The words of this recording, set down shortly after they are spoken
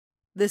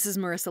This is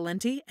Marissa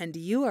Lenti, and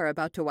you are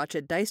about to watch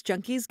a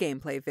Dicejunkies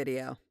gameplay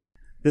video.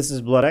 This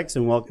is Bloodaxe,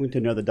 and welcome to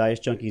another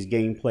Dicejunkies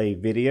gameplay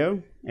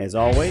video. As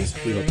always,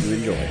 we hope you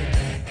enjoy.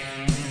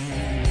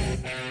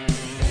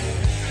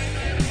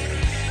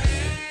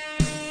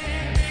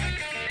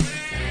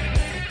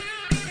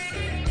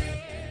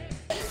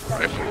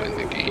 Rifle in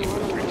the game,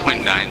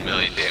 3.9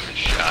 million damage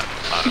shot,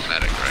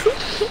 automatic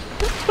rifle.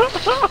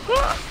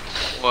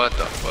 What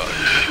the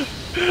fuck?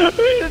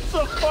 It's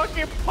a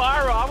fucking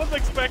pyro. I was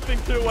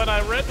expecting to, when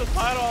I read the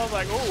title, I was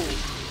like, oh,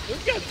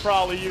 this guy's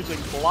probably using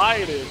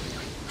blighted.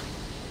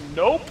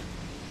 Nope.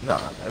 Nah,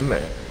 that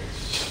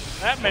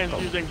man's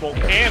using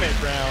volcanic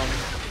rounds.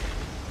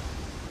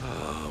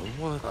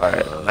 What?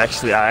 Alright,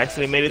 I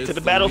actually made it to the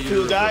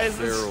battlefield, guys.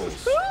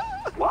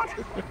 What? Alright,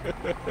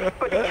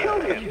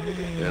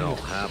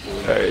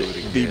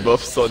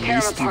 debuffs on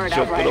you, Steve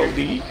jumping on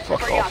me.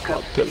 Fuck off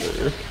my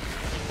pillar.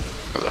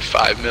 There's a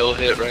 5 mil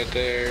hit right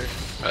there.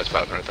 That's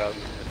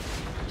 500,000.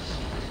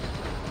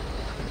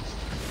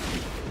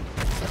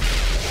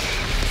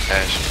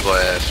 Ash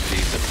blast, feed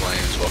the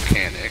flames,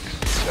 volcanic.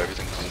 So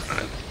everything's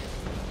on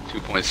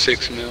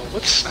 2.6 mil.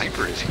 What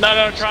sniper is he?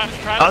 No, try to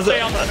stay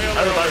on the pillar.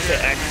 I was about to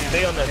say,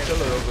 stay on that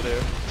pillar over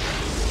there.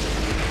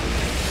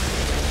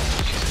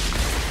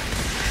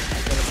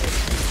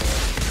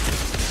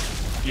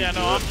 Yeah,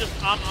 no,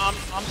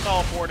 I'm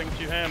teleporting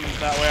to him.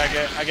 That way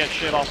I get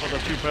shit off of the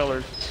 2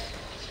 pillars.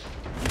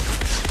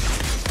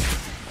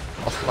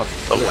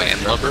 The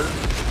landlubber.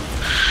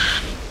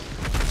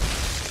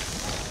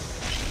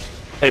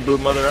 Hey, Blue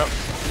Mother out.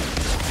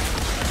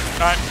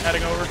 Alright,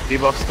 heading over.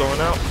 Debuff's going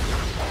out.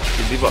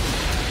 Debuff.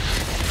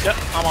 Yep,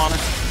 I'm on it.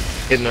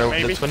 Hitting her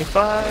with the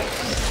 25.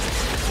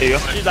 There you go.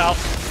 She's out.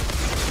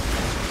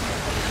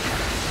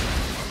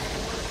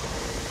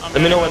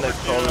 Let me know when that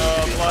call is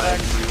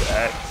behind Bloodaxe. you,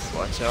 Axe.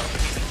 Watch out.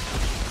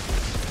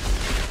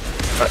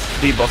 Alright,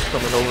 debuff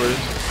coming over.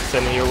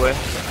 Sending your way.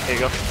 There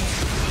you go.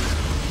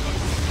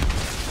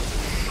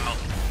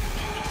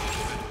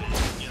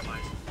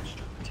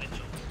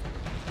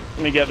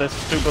 Let me get this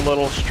stupid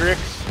little Strix.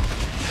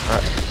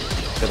 Alright.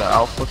 Got an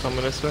alpha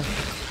coming this way.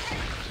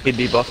 He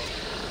debuffed.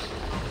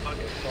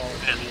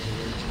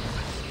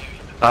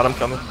 Bottom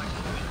coming.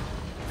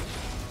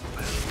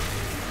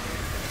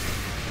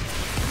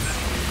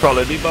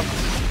 Crawler debuff.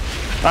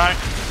 Alright.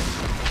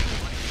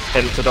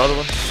 Heading to the other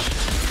one.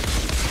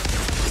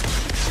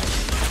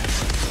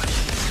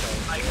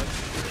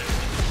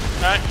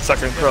 Alright.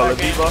 Second crawler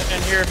debuff.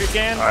 In here if you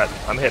can. Alright,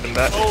 I'm heading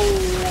back.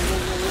 Oh.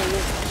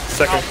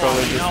 Second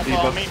crawler just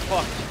debuff.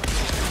 Fuck.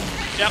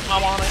 Yep,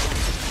 I'm on it.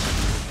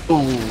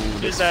 Ooh,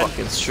 this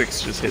fucking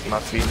Strix just hit my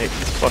Phoenix.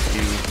 Fuck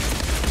you.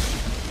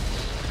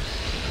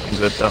 I'm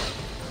good though.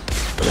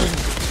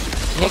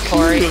 Hey,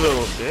 Corey. You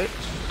little bitch.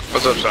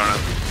 What's up, Sarna?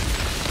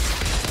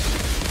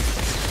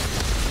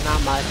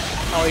 Not much.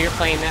 Oh, you're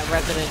playing that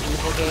Resident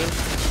Evil game?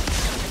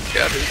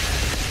 Yeah, dude.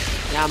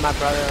 Yeah, my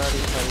brother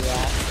already played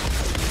that.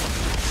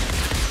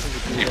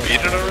 You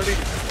beat it already?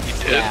 You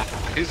did? Yeah.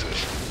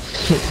 Jesus.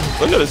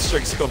 Look at the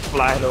Strix come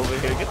flying over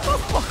here. Get the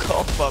fuck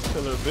off my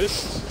pillar,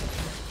 bitch.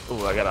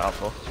 Ooh, I got an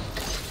alpha.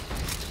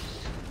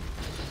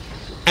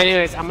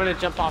 Anyways, I'm gonna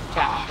jump off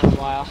chat for a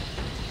while.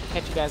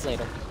 Catch you guys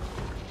later.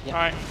 Yep.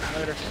 Alright,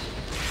 later.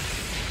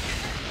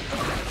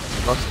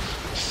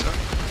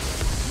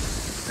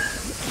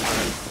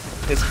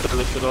 His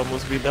pillar should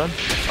almost be done.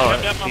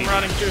 Yep, I'm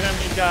running to him.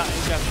 He's got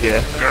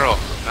yeah. Girl,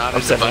 not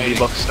I'm sending inviting.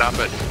 debuff. Stop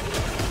it.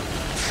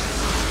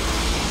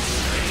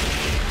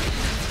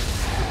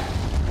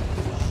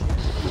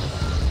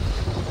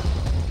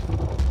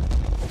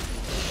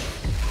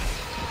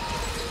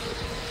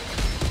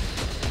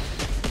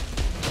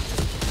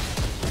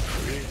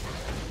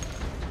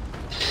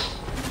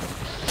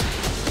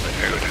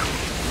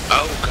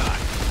 Oh god.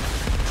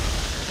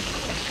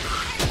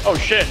 Oh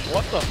shit,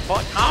 what the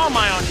fuck? How am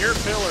I on your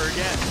pillar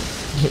again?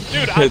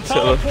 Dude, I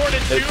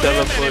teleported to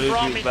him and it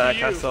brought me back. to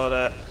you. I saw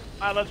that.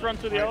 Alright, let's run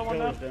to the other one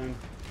now.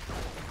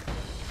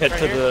 Head Right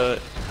to here?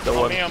 the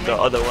one, On me. the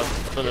other one.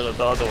 No,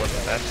 the other one.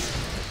 Max.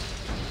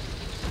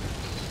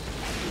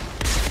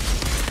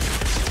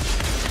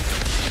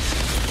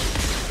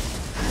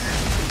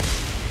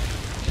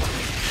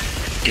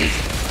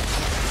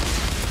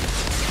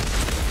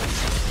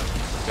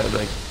 Got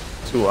like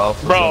 2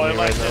 alphas Bro, on me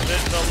like, right now.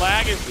 the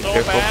lag is so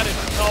careful. bad,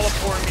 it's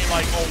teleporting me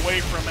like away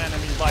from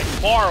enemies, like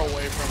far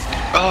away from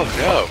them. Oh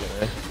no.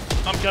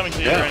 I'm coming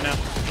to you right now.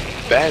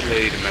 Bad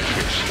lady,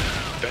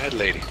 Demetrius. Bad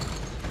lady.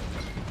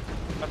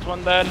 That's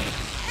one dead.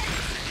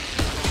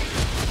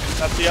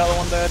 That's the other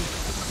one dead.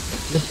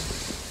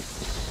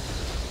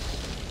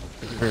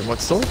 Very much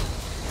so.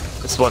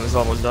 This one is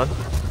almost done.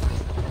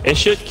 It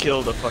should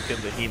kill the fucking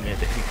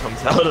behemoth if he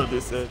comes out of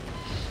this end.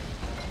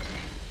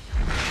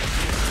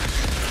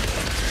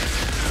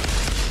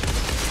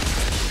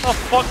 What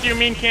the fuck do you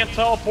mean can't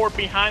teleport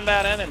behind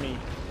that enemy?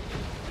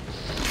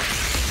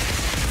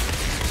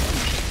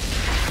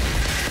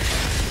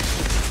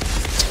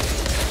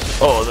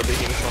 Oh, the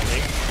behemoth's on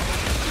me.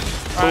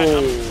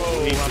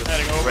 I'm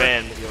heading over.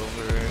 Ran me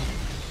over.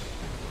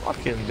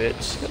 Fucking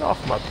bitch, get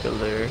off my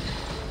pillar.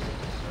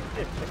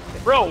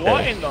 Bro,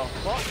 what in the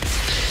fuck?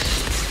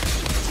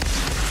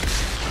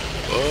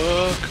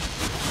 Fuck.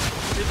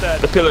 Get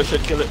that. The pillar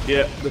should kill it.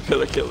 Yeah, the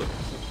pillar killed it.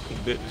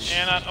 Bitch.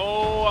 And I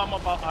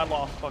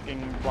lost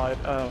fucking Blight.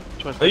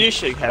 Twisted. Oh, you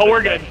should have Oh, it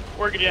we're back. good.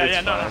 We're good. Yeah, It's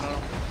yeah, no. fine.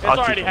 It's I'll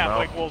already keep him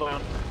halfway out.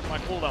 cooldown. My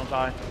cooldown's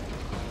high.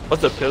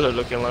 What's the pillar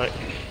looking like?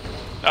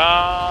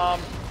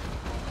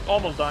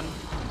 Almost done.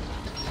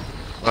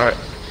 Alright.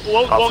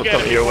 We'll Alpha get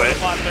coming it your before way. the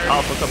 5:30.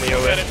 Alpha coming your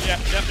We'll way. get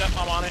it. Yep,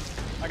 I'm on it.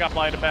 I got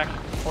Blighted back.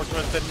 Or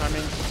Twisted, I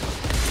mean.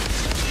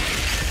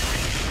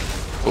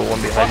 Cool,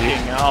 one behind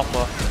Fucking you.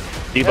 Alpha.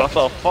 Debuff. Get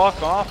the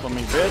fuck off of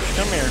me, bitch.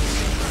 Come here.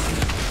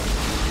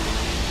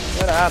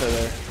 Get out of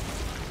there.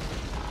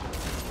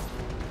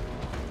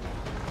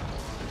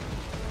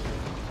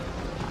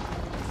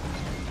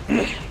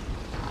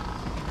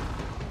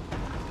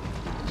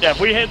 Yeah, if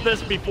we hit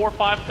this before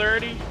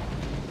 5:30,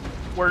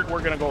 we're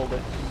gonna gold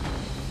it.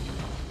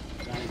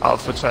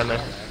 Alpha trying to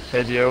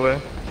head your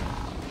way.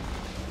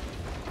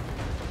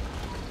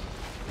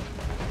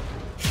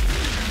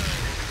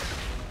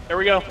 There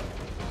we go.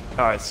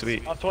 Alright,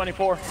 sweet. Up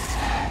 24.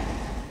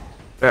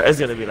 It's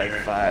gonna be like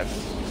 5,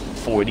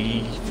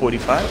 40,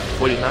 45,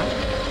 49.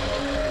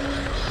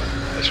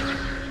 That's right.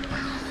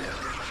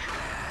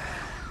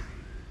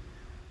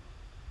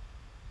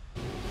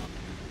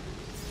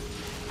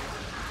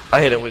 I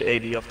hit him with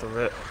 80 off the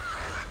rip.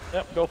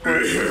 Yep, go for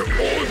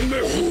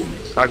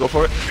it. I go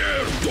for it.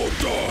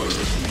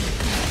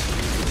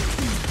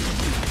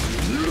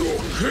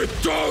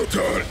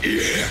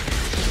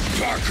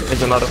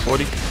 There's another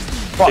 40.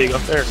 Fuck. There you go.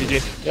 There.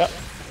 GG. Yep.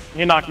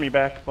 He knocked me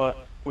back, but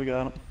we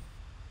got him.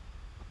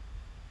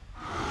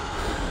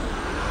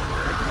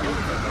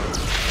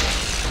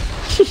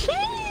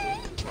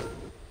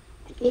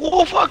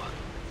 Oh fuck!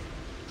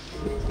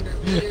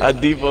 I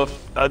debuff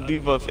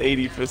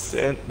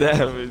 80%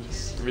 damage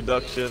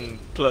reduction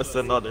plus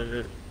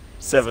another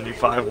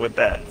 75 with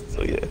that.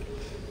 So yeah.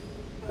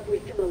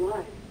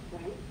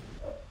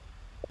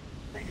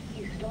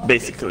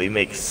 Basically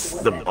makes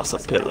the boss a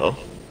pillow.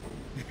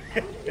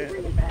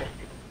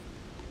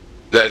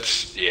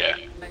 That's yeah.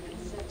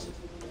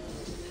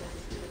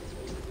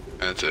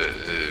 That's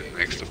it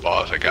makes the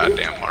boss a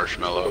goddamn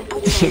marshmallow.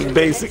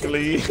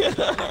 Basically.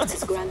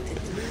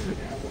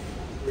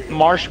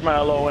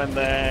 Marshmallow, and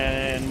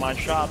then my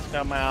shots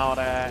come out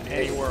at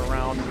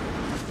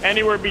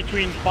anywhere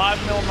between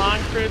 5 mil 9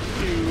 crits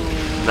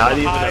to Not the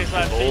even highest a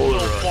I've seen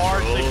gold so rush, far,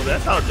 bro.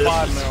 That's how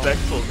 65 mil.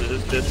 disrespectful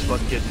this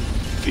fucking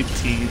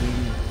 15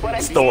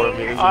 storm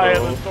is, I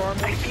bro. have a storm.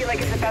 I feel like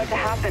it's about to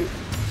happen.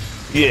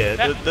 Yeah,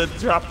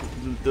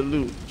 the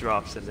loot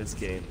drops in this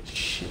game.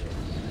 Shit.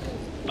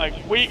 Like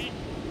we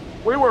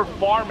were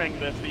farming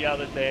this the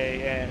other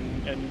day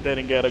and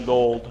didn't get a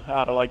gold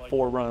out of like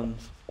 4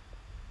 runs.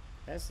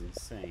 That's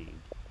insane.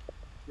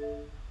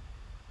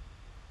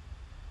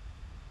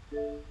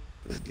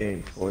 This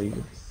game for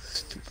you.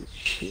 Stupid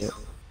shit.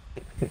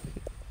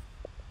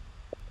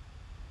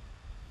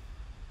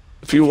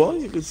 If you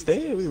want, you can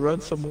stay and we run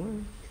some more.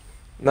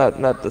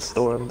 Not the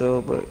storm though,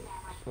 but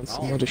run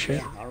some other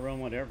shit. I'll run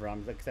whatever.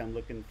 I'm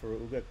looking for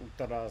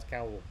Utara's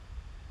cowl.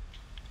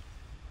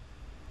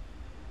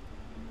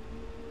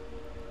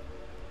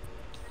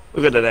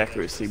 Look at that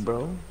accuracy,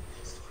 bro.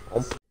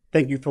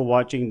 Thank you for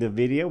watching the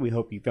video. We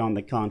hope you found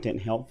the content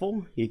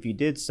helpful. If you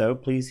did so,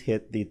 please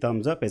hit the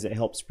thumbs up as it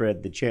helps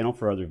spread the channel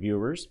for other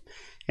viewers.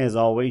 As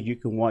always, you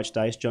can watch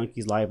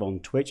Dicejunkies live on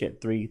Twitch at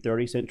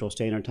 3:30 Central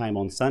Standard Time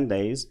on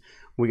Sundays.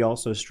 We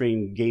also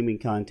stream gaming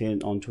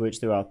content on Twitch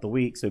throughout the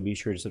week, so be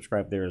sure to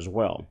subscribe there as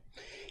well.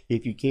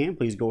 If you can,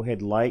 please go ahead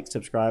and like,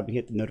 subscribe, and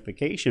hit the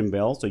notification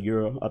bell so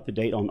you're up to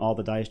date on all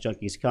the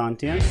Dicejunkies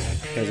content.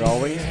 As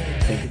always,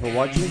 thank you for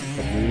watching.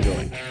 Hope you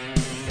enjoy.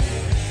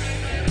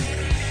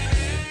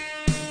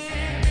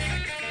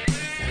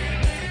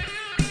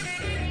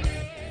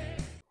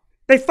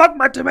 They fucked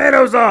my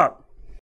tomatoes up!